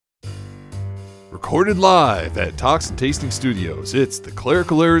Recorded live at Talks and Tasting Studios, it's the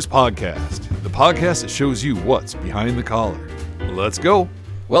Clerical Errors Podcast, the podcast that shows you what's behind the collar. Let's go.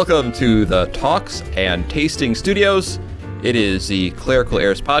 Welcome to the Talks and Tasting Studios. It is the Clerical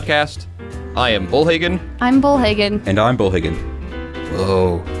Errors Podcast. I am Bullhagen. I'm Bullhagen. And I'm Bullhagen.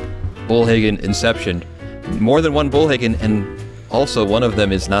 Whoa. Bullhagen Inception. More than one Bullhagen, and also one of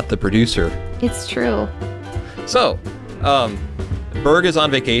them is not the producer. It's true. So, Berg is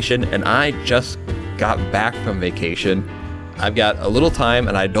on vacation, and I just got back from vacation. I've got a little time,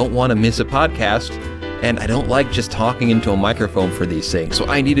 and I don't want to miss a podcast, and I don't like just talking into a microphone for these things, so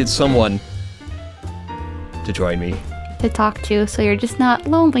I needed someone to join me. To talk to, so you're just not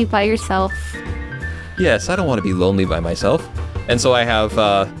lonely by yourself. Yes, I don't want to be lonely by myself. And so I have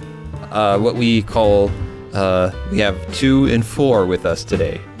what we call, we have 2 and 4 with us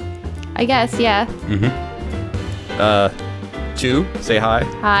today. I guess, yeah. 2, say hi.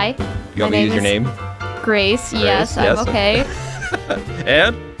 Hi. You want me to use your name? Grace. Yes, yes. I'm okay.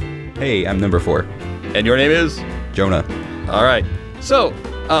 And? Hey, I'm number 4. And your name is? Jonah. All right. So,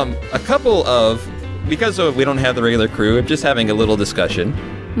 a couple of, because we don't have the regular crew, I'm just having a little discussion.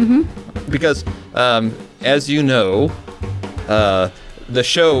 Mm-hmm. Because, as you know, the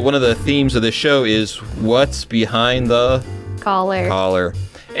show, one of the themes of the show is what's behind the collar.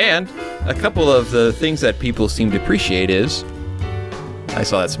 And a couple of the things that people seem to appreciate is, I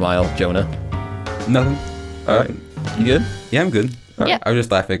saw that smile, Jonah. Nothing. All right. You good? Yeah, I'm good. Yeah. I was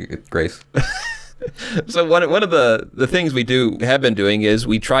just laughing at Grace. So one of the things we have been doing is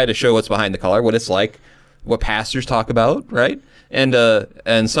we try to show what's behind the collar, what it's like, what pastors talk about, right?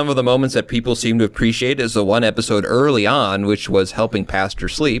 And some of the moments that people seem to appreciate is the one episode early on, which was helping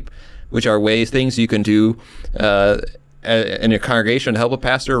pastors sleep, which are things you can do in a congregation to help a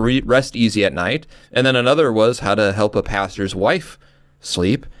pastor rest easy at night. And then another was how to help a pastor's wife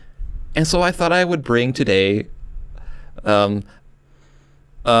sleep. And so I thought I would bring today at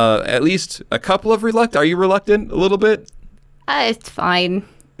least a couple of Are you reluctant a little bit? It's fine.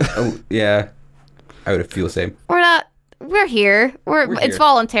 Oh, yeah. I would feel the same. We're here. It's here.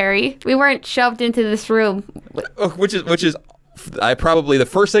 Voluntary. We weren't shoved into this room. Which is probably the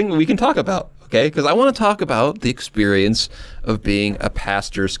first thing we can talk about, okay? Because I want to talk about the experience of being a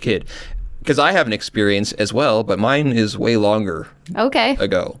pastor's kid. Because I have an experience as well, but mine is way longer Okay.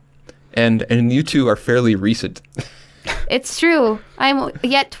 ago. And you two are fairly recent. It's true. I'm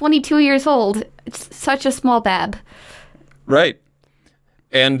yet 22 years old. It's such a small bab. Right.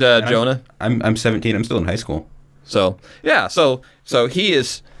 And Jonah? I'm 17. I'm still in high school. So, yeah. So he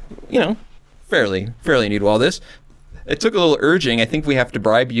is, fairly new to all this. It took a little urging. I think we have to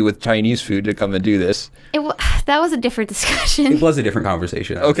bribe you with Chinese food to come and do this. That was a different discussion. It was a different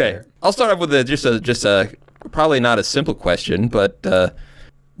conversation. Okay. I'll start off with just a probably not a simple question, but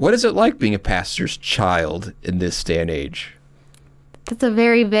what is it like being a pastor's child in this day and age? That's a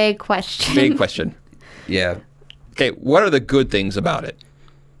very vague question. Vague question. Yeah. Okay, what are the good things about it?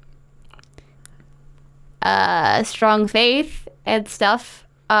 Strong faith and stuff.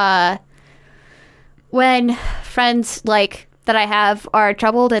 When friends that I have are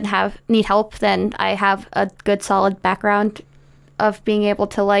troubled and need help, then I have a good solid background of being able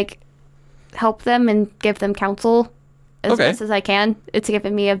to help them and give them counsel as best as I can. It's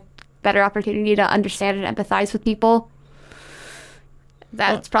given me a better opportunity to understand and empathize with people.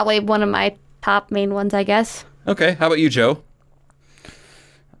 That's probably one of my top main ones, I guess. Okay, how about you, Joe?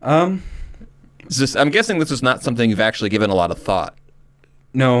 I'm guessing this is not something you've actually given a lot of thought.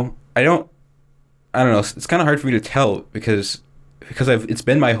 No, I don't know. It's kind of hard for me to tell because it's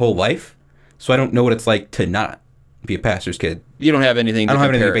been my whole life, so I don't know what it's like to not be a pastor's kid. You don't have anything to I don't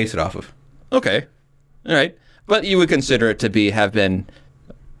have compare. anything to base it off of. Okay. All right. But you would consider it to have been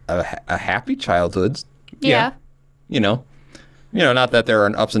a happy childhood. Yeah. Not that there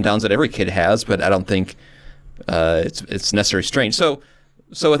aren't ups and downs that every kid has, but I don't think it's necessarily strange. So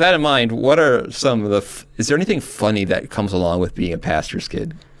with that in mind, what are some of is there anything funny that comes along with being a pastor's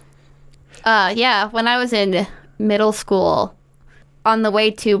kid? Yeah. When I was in middle school, on the way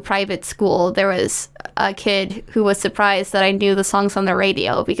to private school, there was a kid who was surprised that I knew the songs on the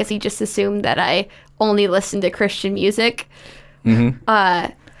radio because he just assumed that I only listened to Christian music.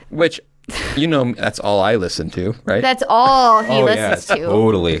 Mm-hmm. Which, that's all I listen to, right? That's all he listens to.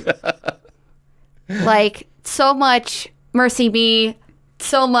 Totally. So much Mercy Me,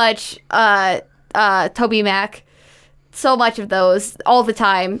 so much Toby Mac, so much of those all the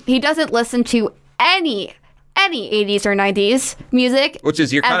time. He doesn't listen to any 80s or 90s music. Which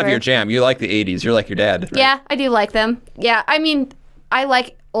is kind of your jam. You like the 80s. You're like your dad. Right? Yeah, I do like them. Yeah, I mean, I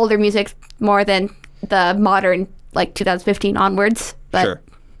like older music more than the modern, 2015 onwards. But sure.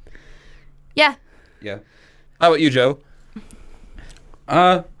 Yeah. Yeah. How about you, Joe?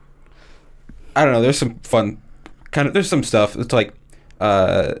 I don't know. There's some fun, there's some stuff. It's like,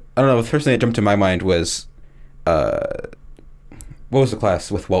 I don't know. The first thing that jumped to my mind was, what was the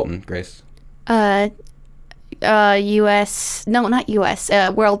class with Walton, Grace? U.S. No, not U.S.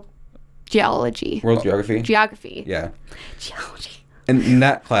 World Geology. World Geography? Geography. Yeah. Geology. And in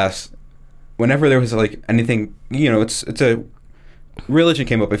that class, whenever there was like anything, it's a religion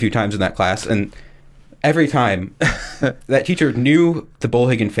came up a few times in that class, and every time that teacher knew the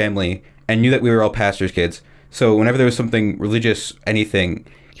Bullhagen family and knew that we were all pastors' kids. So whenever there was something religious, anything,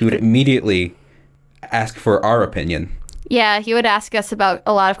 he would immediately ask for our opinion. Yeah, he would ask us about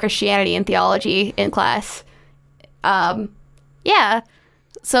a lot of Christianity and theology in class. Yeah,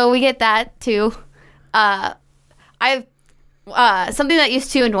 so we get that too. Something that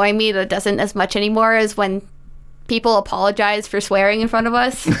used to annoy me that doesn't as much anymore is when people apologize for swearing in front of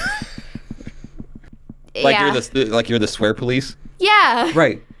us. You're the swear police. Yeah.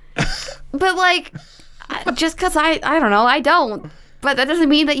 Right. But like, just because I don't know, I don't. But that doesn't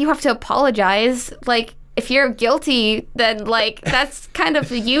mean that you have to apologize. Like, if you're guilty, then like that's kind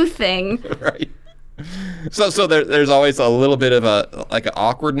of a you thing. Right. So there's always a little bit of an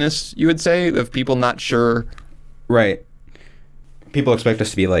awkwardness, you would say, of people not sure. Right. People expect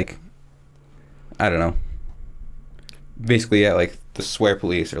us to be like, I don't know. Basically, yeah, like the swear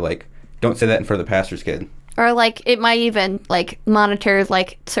police, or like, don't say that in front of the pastor's kid. Or like, it might even like monitor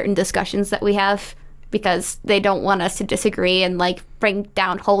like certain discussions that we have because they don't want us to disagree and like bring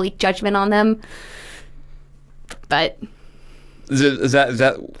down holy judgment on them. But is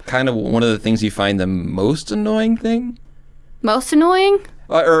that kind of one of the things you find the most annoying thing? Most annoying?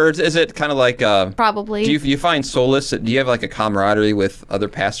 Or is it kind of like probably? Do you find solace? Do you have like a camaraderie with other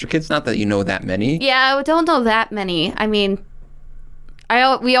pastor kids? Not that you know that many. Yeah, I don't know that many. I mean,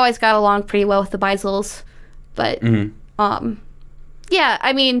 we always got along pretty well with the Beisels, but yeah,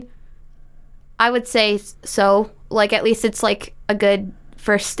 I mean, I would say so. Like, at least it's like a good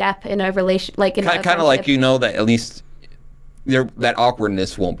first step in a relation, like in kind of like, that at least that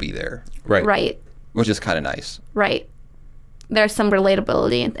awkwardness won't be there. Right. Right. Which is kind of nice. Right. There's some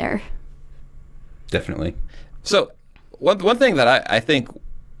relatability in there. Definitely. So one thing that I think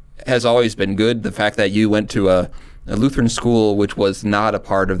has always been good, the fact that you went to a Lutheran school which was not a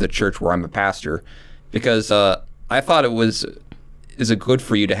part of the church where I'm a pastor, because I thought is it good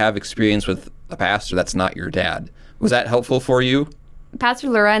for you to have experience with a pastor that's not your dad. Was that helpful for you? Pastor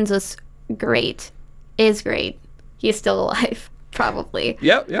Lorenz was great. Is great. He's still alive, probably.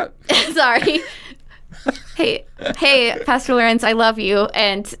 Yep. Sorry. Hey, Pastor Lorenz, I love you,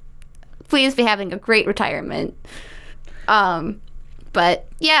 and please be having a great retirement. But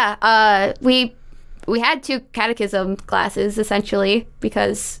yeah, we had 2 catechism classes essentially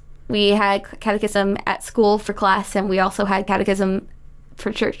because we had catechism at school for class, and we also had catechism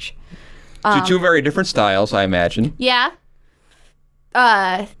for church. 2 very different styles, I imagine. Yeah.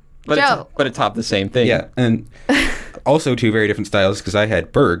 But Joe. It taught the same thing. Yeah, and also 2 very different styles because I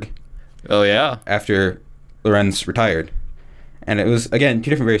had Berg. Oh yeah. After Lorenz retired, and it was again 2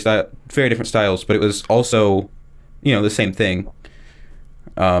 different very different styles, but it was also, the same thing.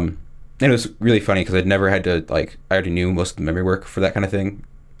 And it was really funny because I'd never had to I already knew most of the memory work for that kind of thing,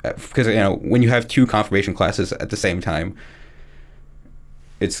 because when you have 2 confirmation classes at the same time,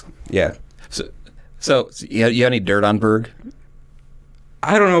 it's yeah. So you have any dirt on Berg?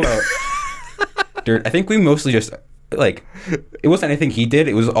 I don't know about dirt. I think we mostly just it wasn't anything he did.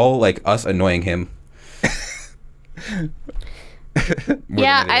 It was all us annoying him. I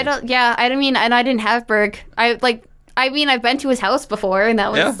mean, and I didn't have Berg. I've been to his house before, and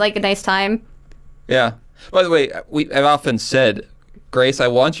that was a nice time. Yeah. By the way, I've often said, Grace, I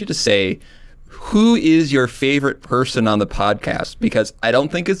want you to say, who is your favorite person on the podcast? Because I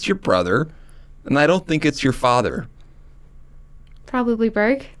don't think it's your brother, and I don't think it's your father. Probably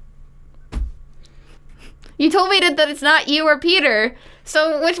Berg. You told me that it's not you or Peter.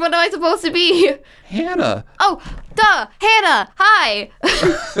 So which one am I supposed to be? Hannah. Oh, duh. Hannah. Hi.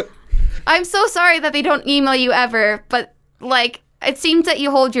 I'm so sorry that they don't email you ever, but it seems that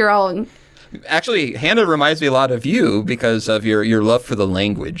you hold your own. Actually, Hannah reminds me a lot of you because of your love for the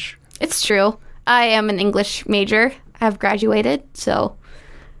language. It's true. I am an English major. I've graduated, so.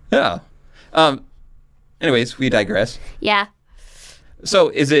 Yeah. Anyways, we digress. Yeah. So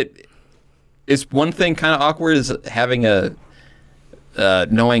is one thing kind of awkward is having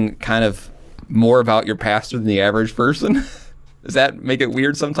knowing kind of more about your pastor than the average person? Does that make it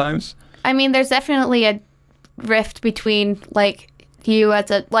weird sometimes? I mean, there's definitely a rift between you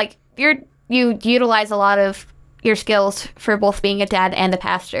as you utilize a lot of your skills for both being a dad and a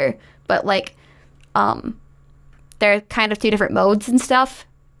pastor, but they're kind of two different modes and stuff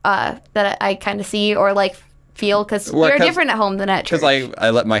that I kind of see or like feel because you're different at home than at church. Because I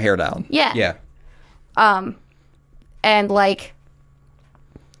let my hair down. Yeah. Yeah. And like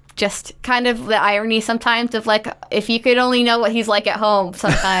just kind of the irony sometimes of like if you could only know what he's like at home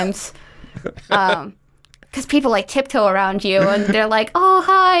sometimes. Because people like tiptoe around you and they're like, oh,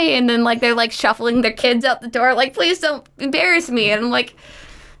 hi. And then like they're like shuffling their kids out the door, like, please don't embarrass me. And I'm like,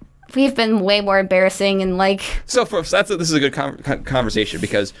 we've been way more embarrassing and like. So this is a good conversation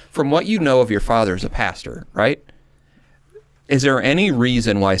because from what you know of your father as a pastor, right? Is there any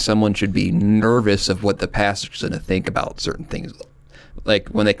reason why someone should be nervous of what the pastor's going to think about certain things, like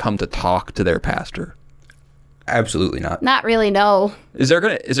when they come to talk to their pastor? Absolutely not. Not really, no. Is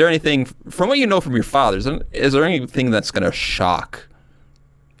there anything from what you know from your father? Is there anything that's going to shock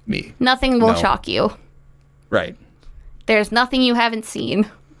me? Nothing will No. shock you. Right. There's nothing you haven't seen.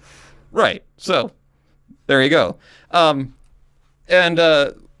 Right. So there you go. And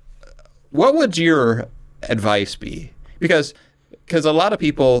what would your advice be? Because a lot of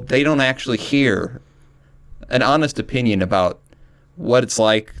people, they don't actually hear an honest opinion about what it's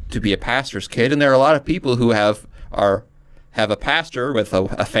like to be a pastor's kid. And there are a lot of people who have a pastor with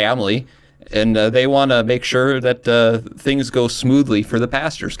a family, and they want to make sure that things go smoothly for the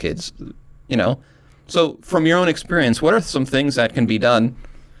pastor's kids, you know? So from your own experience, what are some things that can be done,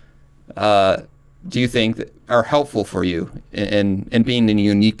 do you think, that are helpful for you in being in a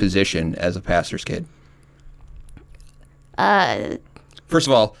unique position as a pastor's kid? First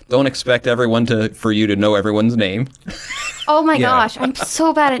of all, don't expect everyone for you to know everyone's name. Oh my Yeah. gosh, I'm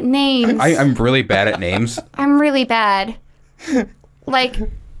so bad at names. I'm really bad at names. I'm really bad. Like,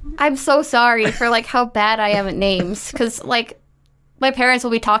 I'm so sorry for like how bad I am at names because like my parents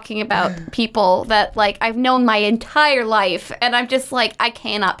will be talking about people that like I've known my entire life and I'm just like I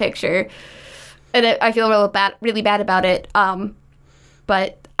cannot picture, and I feel really bad about it.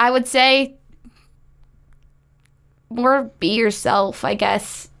 But I would say more be yourself, I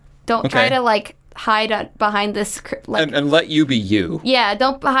guess. Don't try Okay. to like hide behind this like And let you be you. yeah,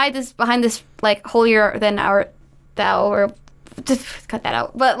 don't hide behind this like holier than thou or just cut that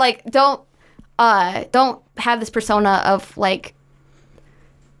out. But like don't have this persona of like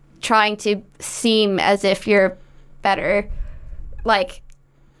trying to seem as if you're better. Like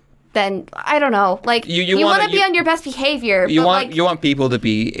then I don't know. Like you want to be on your best behavior. You but, want like, you want people to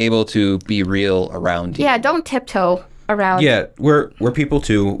be able to be real around you. yeah, don't tiptoe around. Yeah, we're people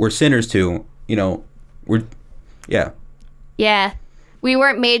too. We're sinners too. You know, yeah. Yeah. We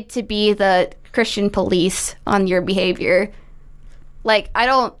weren't made to be the Christian police on your behavior. Like,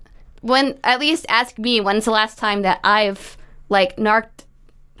 at least ask me when's the last time that I've, like,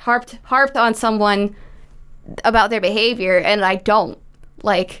 harped on someone about their behavior, and I don't.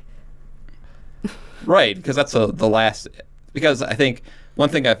 Like, Right, because that's the last. Because I think one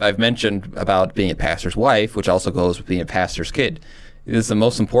thing I've mentioned about being a pastor's wife, which also goes with being a pastor's kid, is the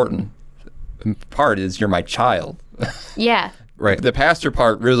most important part is you're my child. yeah. Right. The pastor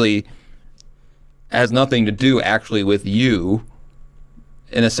part really has nothing to do actually with you,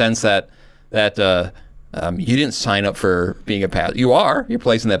 in a sense that you didn't sign up for being a pastor. You're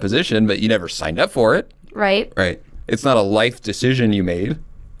placed in that position, but you never signed up for it. Right. Right. It's not a life decision you made.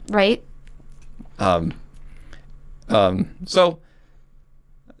 Right.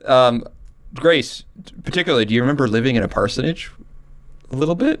 Grace, particularly, do you remember living in a parsonage a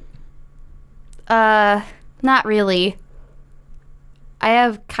little bit? Not really. I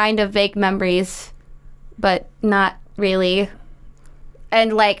have kind of vague memories, but not really.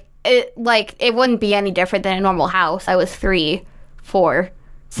 And it wouldn't be any different than a normal house. I was 3, 4,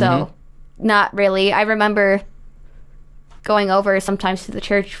 so not really. I remember going over sometimes to the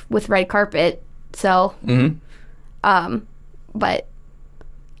church with red carpet. So, but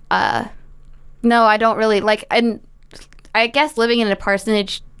no, I don't really like. And I guess living in a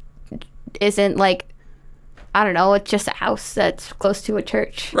parsonage isn't like, I don't know, it's just a house that's close to a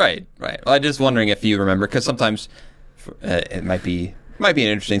church. Right. Well, I'm just wondering if you remember, because sometimes it might be an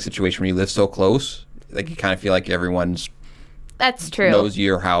interesting situation when you live so close. Like you kind of feel like everyone's That's true. knows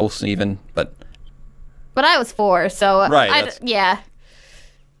your house, even. But I was 4, so Right, yeah.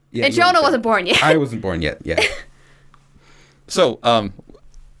 Yeah, And you Jonah weren't wasn't born yet. I wasn't born yet. Yeah. so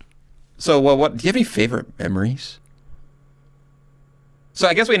what? Do you have any favorite memories? So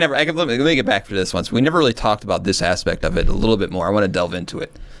I guess let me get back to this once. We never really talked about this aspect of it a little bit more. I want to delve into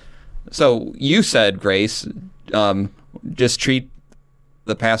it. So you said, Grace, just treat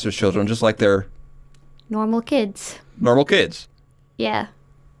the pastor's children just like they're Normal kids. normal kids. Yeah.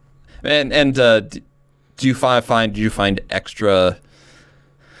 And do you find extra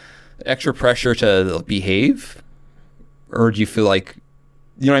extra pressure to behave, or do you feel like,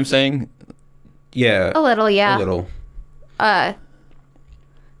 you know what I'm saying? Yeah. A little, yeah. A little.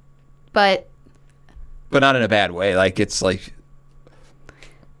 But not in a bad way. Like, it's like,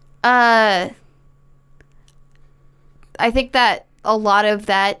 I think that a lot of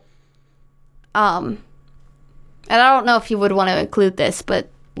that, and I don't know if you would want to include this, but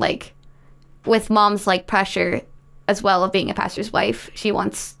like with mom's like pressure as well of being a pastor's wife, she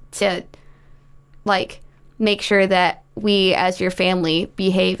wants to like make sure that we as your family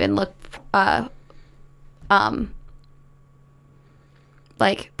behave and look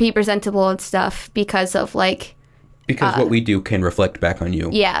like be presentable and stuff because of like Because what we do can reflect back on you.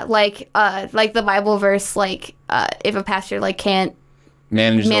 yeah, like the Bible verse, like if a pastor like can't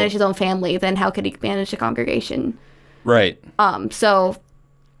manage his own family, then how could he manage a congregation? right. So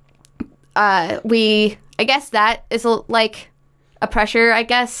I guess that is like a pressure, I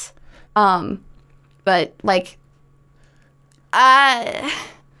guess. But like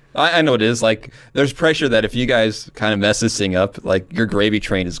I know it is. Like, there's pressure that if you guys kind of mess this thing up, like, your gravy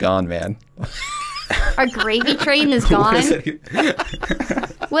train is gone, man. our gravy train is gone.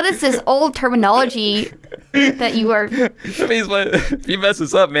 What is this old terminology that you are? That means if you mess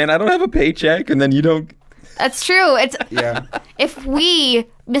this up, man, I don't have a paycheck, and then you don't. That's true. It's Yeah. if we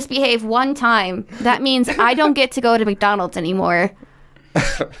misbehave one time, that means I don't get to go to McDonald's anymore.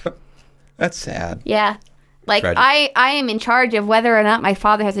 That's sad. Yeah. Like Tragic. I am in charge of whether or not my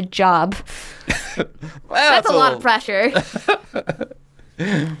father has a job. Well, That's a lot of pressure.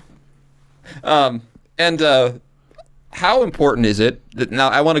 And how important is it that now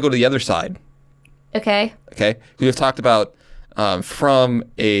I want to go to the other side? Okay. Okay, we've talked about from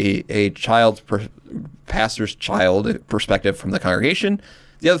a pastor's child perspective from the congregation.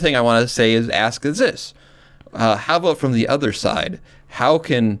 The other thing I want to say is this: how about from the other side? How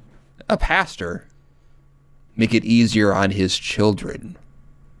can a pastor make it easier on his children?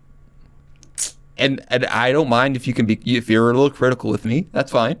 And I don't mind if you can be, if you're a little critical with me,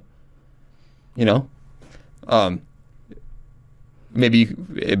 that's fine. You know, maybe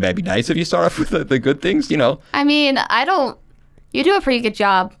it might be nice if you start off with the good things. You know, I mean, you do a pretty good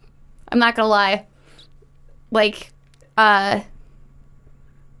job. I'm not gonna lie. Like,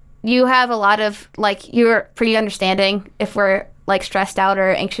 you have a lot of, like, you're pretty understanding if we're, like, stressed out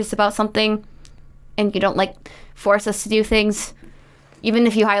or anxious about something, and you don't, like, force us to do things, even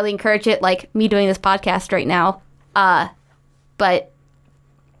if you highly encourage it, like me doing this podcast right now. But,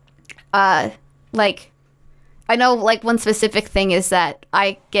 like, I know, like, one specific thing is that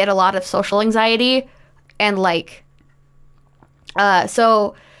I get a lot of social anxiety, and, like,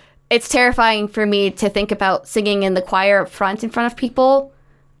 so it's terrifying for me to think about singing in the choir up front in front of people.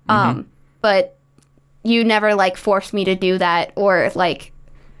 But you never like forced me to do that, or like,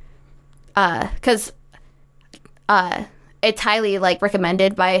 cause, it's highly like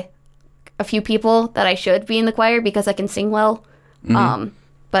recommended by a few people that I should be in the choir because I can sing well.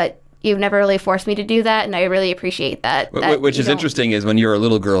 But you've never really forced me to do that, and I really appreciate that. which is interesting is when you were a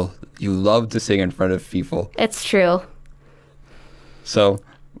little girl, you loved to sing in front of people. It's true. So,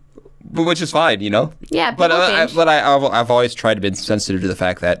 but which is fine, you know. Yeah, But people change. I've always tried to be sensitive to the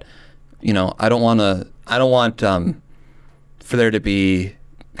fact that, you know, I don't want for there to be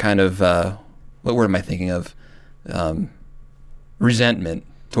kind of what word am I thinking of, resentment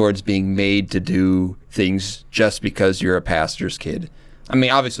towards being made to do things just because you're a pastor's kid. I mean,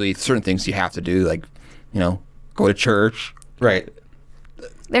 obviously, certain things you have to do, like, you know, go to church. Right.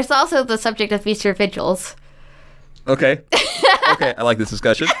 There's also the subject of Easter vigils. Okay. Okay, I like this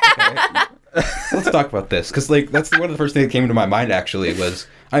discussion. Let's talk about this, because like that's one of the first things that came into my mind. Actually, was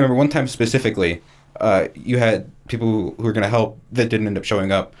I remember one time specifically, you had people who were going to help that didn't end up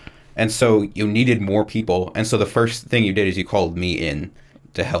showing up, and so you needed more people, and so the first thing you did is you called me in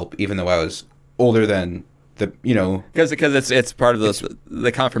to help, even though I was older than the, you know, because it's part of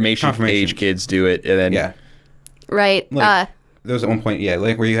the confirmation age kids do it, and then yeah. Right. Like, there was at one point, yeah,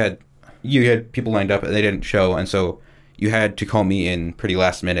 like where you had people lined up and they didn't show, and so you had to call me in pretty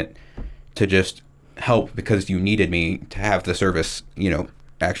last minute to just help because you needed me to have the service, you know,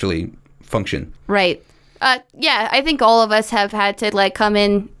 actually function. Right. Yeah, I think all of us have had to like come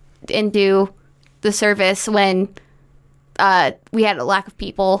in and do the service when we had a lack of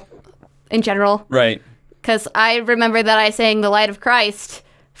people in general. right. Because I remember that I sang "The Light of Christ"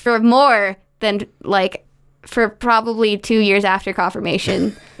 for more than like for probably 2 years after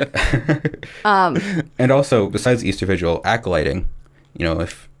confirmation. And also, besides Easter Vigil, acolyting, you know,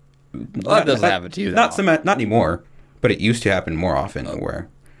 if Well, that doesn't happen to you that not anymore, but it used to happen more often, where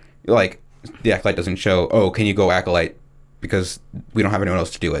like the acolyte doesn't show. Oh, can you go acolyte? Because we don't have anyone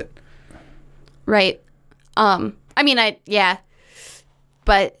else to do it. Right.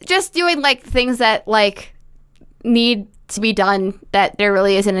 But just doing like things that like need to be done that there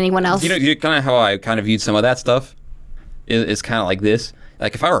really isn't anyone else. You kind of how I kind of viewed some of that stuff is kind of like this.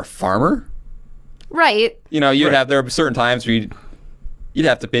 Like if I were a farmer, Right. You'd have, there are certain times where you'd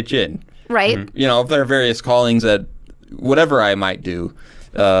have to pitch in. Right. If there are various callings that whatever I might do,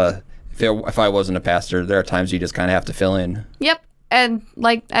 if I wasn't a pastor, there are times you just kind of have to fill in. Yep. And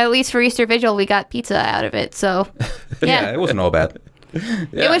like at least for Easter Vigil, we got pizza out of it. So Yeah, it wasn't all bad.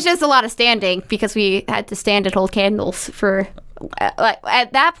 It was just a lot of standing because we had to stand and hold candles for. Like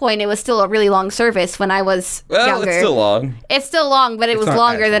at that point, it was still a really long service when I was younger. It's still long. It's still long, but it was not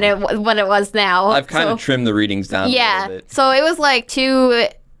longer as than what it was now. I've kind of trimmed the readings down a little bit. So it was like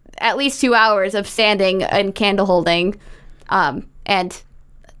at least 2 hours of standing and candle holding, and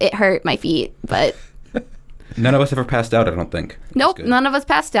it hurt my feet. But None of us ever passed out, I don't think. nope, That's good. none of us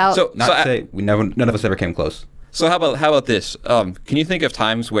passed out. Not to say none of us ever came close. So how about this? Can you think of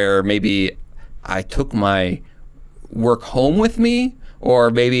times where maybe I took my work home with me, or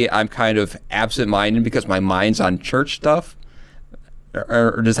maybe I'm kind of absent-minded because my mind's on church stuff?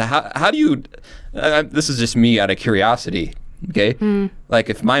 Or does how do you? This is just me out of curiosity. Okay, like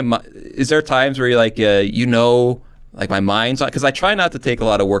if is there times where you're like like my mind's on, because I try not to take a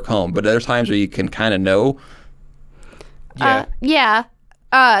lot of work home, but there's times where you can kind of know.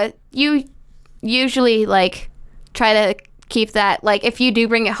 You usually like try to keep that, like if you do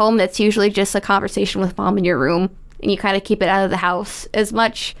bring it home, that's usually just a conversation with mom in your room, and you kind of keep it out of the house as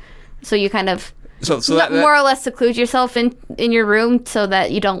much, so you kind of more or less seclude yourself in your room so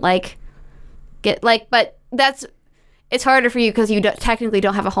that you don't like get like, but it's harder for you because you technically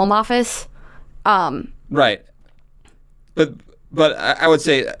don't have a home office. Right. But I would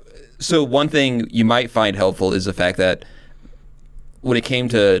say, so one thing you might find helpful is the fact that when it came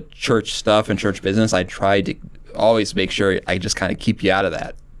to church stuff and church business, I tried to always make sure I just kind of keep you out of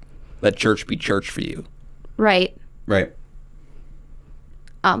that. Let church be church for you. Right. Right.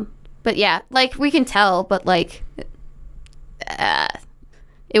 But yeah, like we can tell, but like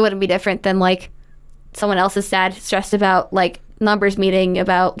it wouldn't be different than like someone else's dad stressed about like numbers meeting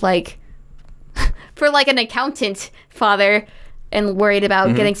about like for like an accountant father and worried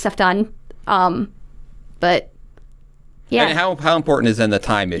about getting stuff done. But yeah. And how important is then the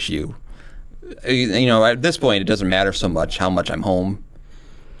time issue? At this point, it doesn't matter so much how much I'm home.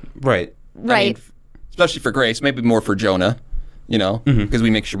 Right. Right. I mean, especially for Grace, maybe more for Jonah, because we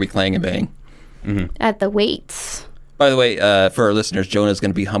make sure we clang and bang. At the weights. By the way, for our listeners, Jonah's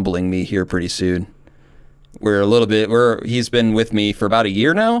going to be humbling me here pretty soon. He's been with me for about a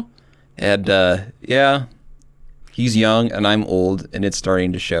year now. And he's young and I'm old, and it's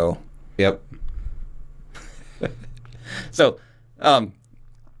starting to show. Yep. So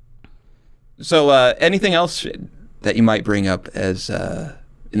anything else that you might bring up as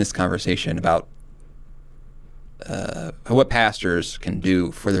in this conversation about what pastors can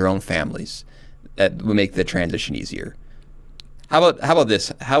do for their own families that will make the transition easier? How about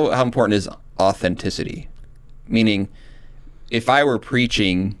this? How important is authenticity? Meaning, if I were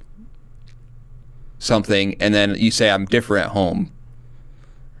preaching something and then you say I'm different at home,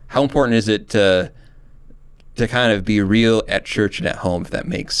 how important is it to kind of be real at church and at home, if that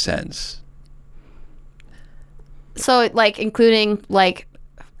makes sense? So like including like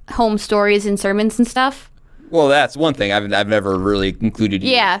home stories and sermons and stuff? Well, that's one thing I've never really included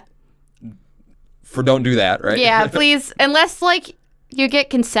you. Yeah. For don't do that, right? Yeah, please. Unless like you get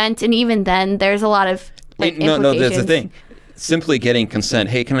consent, and even then there's a lot of like no, that's the thing. Simply getting consent,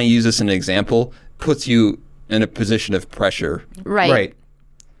 hey, can I use this as an example, puts you in a position of pressure. Right.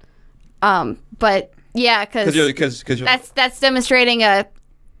 But yeah, because that's demonstrating a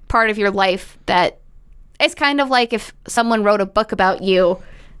part of your life that it's kind of like if someone wrote a book about you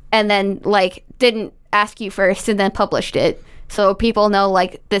and then like didn't ask you first and then published it, so people know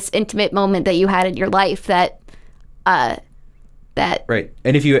like this intimate moment that you had in your life that right.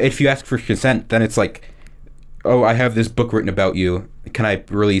 And if you ask for consent, then it's like, oh, I have this book written about you, can I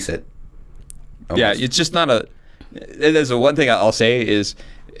release it? Almost. Yeah, it's just not a. There's one thing I'll say is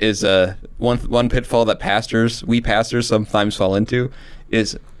one pitfall that we pastors sometimes fall into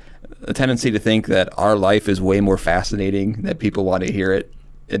is a tendency to think that our life is way more fascinating, that people want to hear it.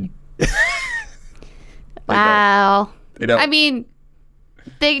 And wow. They don't. I mean,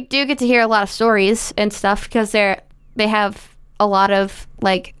 they do get to hear a lot of stories and stuff because they have a lot of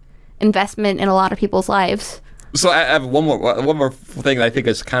like investment in a lot of people's lives. So I have one more thing that I think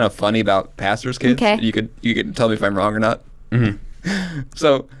is kind of funny about pastors' kids. Okay. You could tell me if I'm wrong or not. Mm-hmm.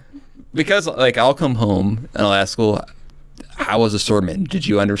 So because like I'll come home and I'll ask, well, How was the sermon? Did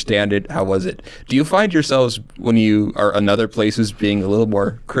you understand it? How was it? Do you find yourselves, when you are in other places, being a little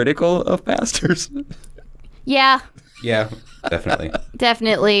more critical of pastors? Yeah, Yeah, definitely.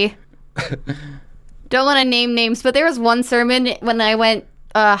 definitely. Don't want to name names, but there was one sermon when I went.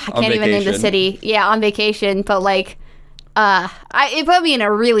 I can't even name the vacation. city. Yeah, on vacation, but like, it put me in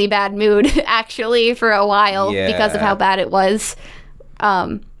a really bad mood actually for a while because of Yeah. how bad it was.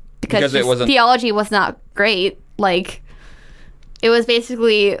 Because it just wasn't- theology was not great. Like, it was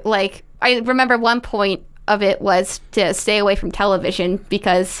basically like, I remember one point of it was to stay away from television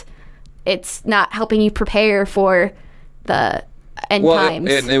because it's not helping you prepare for the end Well, times.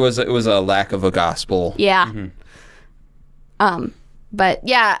 it was a lack of a gospel. Yeah. But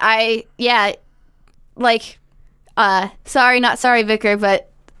sorry, not sorry, vicar,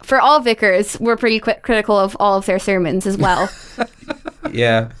 but for all vicars, we're pretty critical of all of their sermons as well.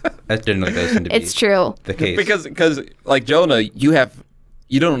 Yeah, that generally does seem to be It's true. the case. Because like Jonah, you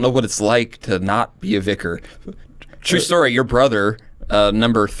don't know what it's like to not be a vicar. True story. Your brother,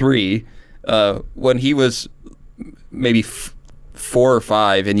 number 3, when he was maybe 4 or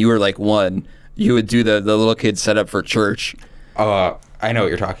 5, and you were like 1, you would do the little kid setup for church, I know what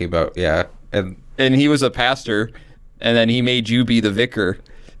you're talking about. Yeah, and and he was a pastor, and then he made you be the vicar,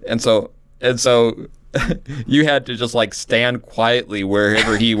 and so you had to just like stand quietly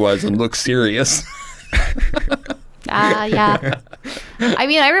wherever he was and look serious. Yeah. I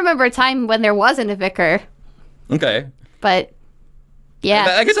mean, I remember a time when there wasn't a vicar, Okay. but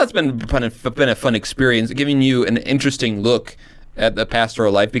yeah. I guess that's been a fun experience, giving you an interesting look at the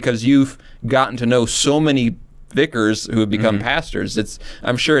pastoral life, because you've gotten to know so many vicars who have become pastors.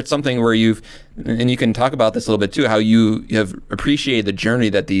 I'm sure it's something where and you can talk about this a little bit too, how you have appreciated the journey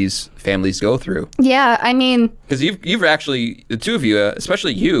that these families go through. Yeah, I mean, Because you've actually, the two of you,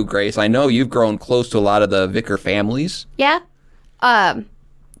 especially you, Grace, I know you've grown close to a lot of the vicar families. yeah.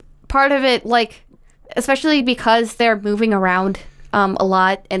 Part of it, like, especially because they're moving around a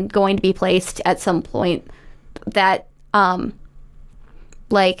lot and going to be placed at some point, that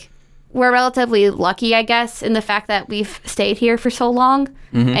like, we're relatively lucky, I guess, in the fact that we've stayed here for so long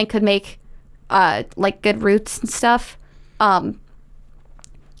and could make like good roots and stuff, and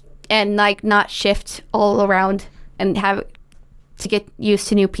like not shift all around and have to get used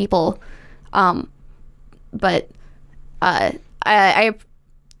to new people. But I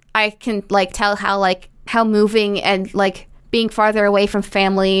can like tell how moving and like being farther away from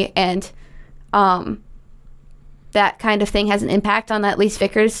family and that kind of thing has an impact on at least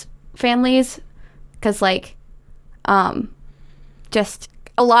vicars families, because like just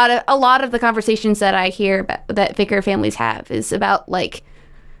a lot of the conversations that I hear that vicar families have is about like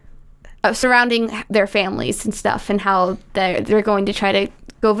surrounding their families and stuff, and how they're going to try to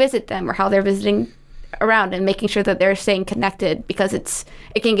go visit them, or how they're visiting around and making sure that they're staying connected, because it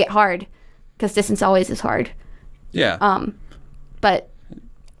can get hard, because distance always is hard. Yeah. But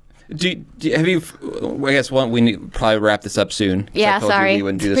Have you? I guess we need to probably wrap this up soon. 'Cause I yeah, told you sorry, we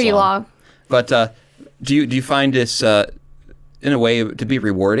wouldn't do it's this pretty long. But do you find this in a way to be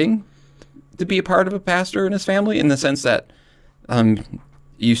rewarding to be a part of a pastor and his family, in the sense that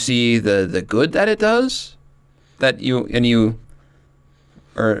you see the good that it does,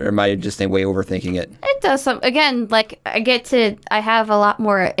 or am I just way overthinking it? It does some, again, like I have a lot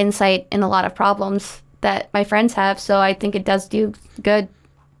more insight in a lot of problems that my friends have, so I think it does do good.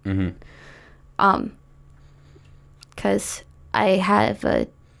 Because I have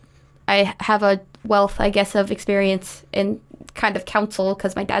a wealth, I guess, of experience in kind of counsel,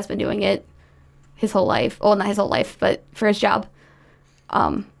 because my dad's been doing it his whole life. Well, not his whole life, but for his job.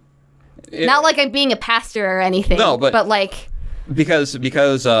 Not like I'm being a pastor or anything. No, but like, because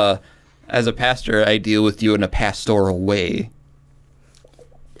as a pastor, I deal with you in a pastoral way.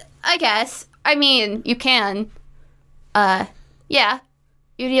 I guess. I mean, you can. Yeah.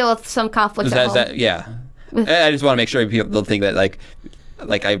 You deal with some conflicts at home. Yeah. I just want to make sure people don't think that like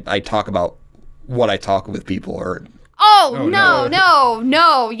I talk about what I talk with people, or Oh,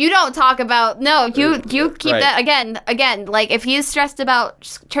 no. You don't talk about, you keep Right. that again, like if he's stressed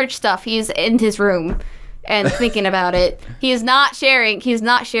about church stuff, he's in his room and thinking about it. He's not sharing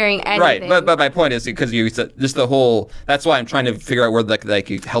anything. right. But my point is, because you just the whole. That's why I'm trying to figure out where like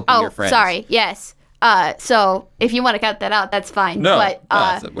you helping Oh, your friends. sorry. Yes. So if you want to cut that out, that's fine. No. But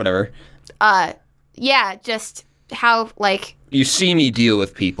it's whatever. yeah, just how like You see me deal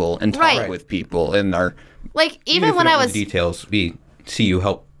with people and talk Right. with people, and are even if when we I don't know was the details, we see you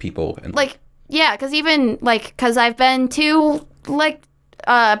help people, and like, yeah, because I've been to like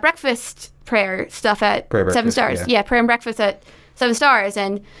breakfast prayer stuff at Prayer Seven breakfast, Stars. yeah. Prayer and breakfast at 7 stars,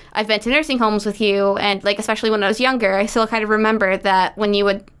 and I've been to nursing homes with you, and like especially when I was younger, I still kind of remember that when you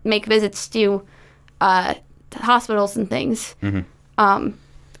would make visits to hospitals and things.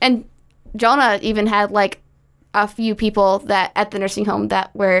 And Jonah even had like a few people that at the nursing home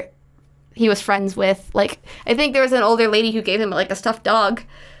that were he was friends with. Like I think there was an older lady who gave him like a stuffed dog.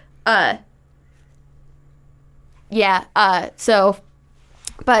 But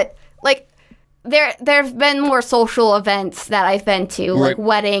like there've been more social events that I've been to, like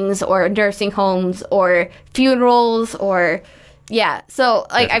weddings or nursing homes or funerals or so like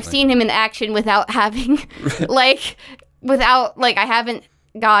Definitely. I've seen him in action without having I haven't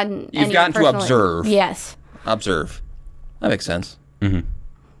gotten You've gotten to observe. Yes. Observe. That makes sense. Mm-hmm.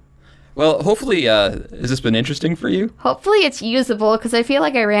 Well, hopefully, has this been interesting for you? Hopefully it's usable, because I feel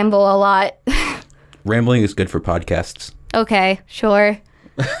like I ramble a lot. Rambling is good for podcasts. Okay, sure.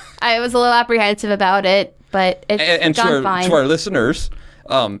 I was a little apprehensive about it, but it's gone fine. To our listeners,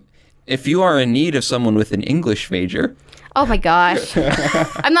 if you are in need of someone with an English major... Oh my gosh.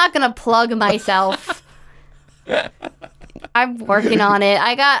 I'm not going to plug myself. I'm working on it.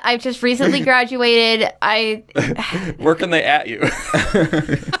 I just recently graduated. Where can they at you?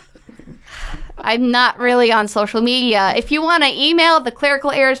 I'm not really on social media. If you want to email the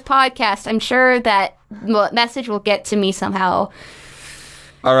Clerical Errors podcast, I'm sure that message will get to me somehow.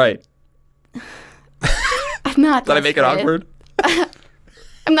 All right. I'm not. Did I make it awkward?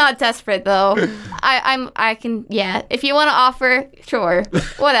 I'm not desperate though. I can. Yeah. If you want to offer, sure.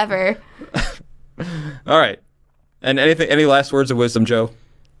 Whatever. All right. And any last words of wisdom, Joe?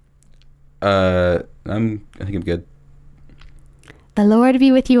 I think I'm good. The Lord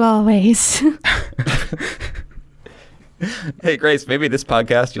be with you always. Hey, Grace, maybe this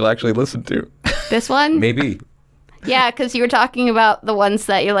podcast you'll actually listen to. This one? Maybe. Yeah, because you were talking about the ones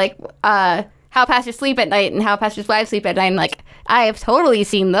that you're like, how pastors sleep at night and how pastors' wives sleep at night. And like, I have totally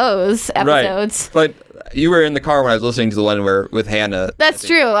seen those episodes. Right. But you were in the car when I was listening to the one with Hannah. That's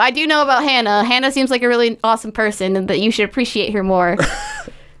true. I do know about Hannah. Hannah seems like a really awesome person and that you should appreciate her more.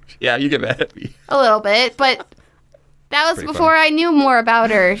 Yeah, you get mad at me. A little bit, but that was before I knew more about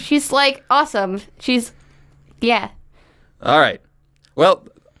her. She's like awesome. Yeah. All right. Well,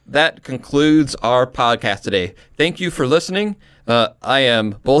 that concludes our podcast today. Thank you for listening. I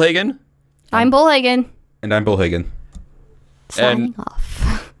am Bullhagen. I'm Bullhagen. And I'm Bullhagen. Signing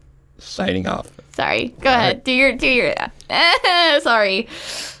off. Signing off. Sorry. Go ahead. Do your. Sorry.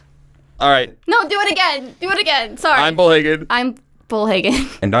 All right. No, do it again. Do it again. Sorry. I'm Bullhagen. I'm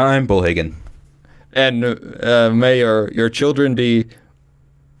Bullhagen. And I'm Bullhagen. And may your children be...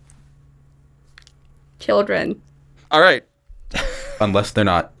 Children. All right. Unless they're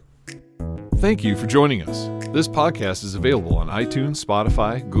not. Thank you for joining us. This podcast is available on iTunes,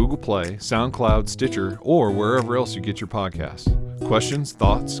 Spotify, Google Play, SoundCloud, Stitcher, or wherever else you get your podcasts. Questions,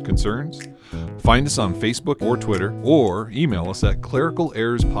 thoughts, concerns? Find us on Facebook or Twitter, or email us at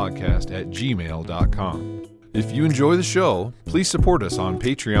clericalerrorspodcast@gmail.com. If you enjoy the show, please support us on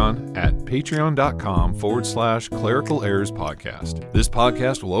Patreon at patreon.com/Clerical Errors Podcast. This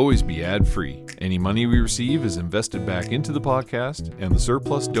podcast will always be ad-free. Any money we receive is invested back into the podcast, and the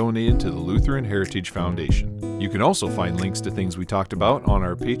surplus donated to the Lutheran Heritage Foundation. You can also find links to things we talked about on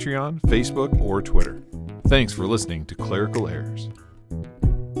our Patreon, Facebook, or Twitter. Thanks for listening to Clerical Errors.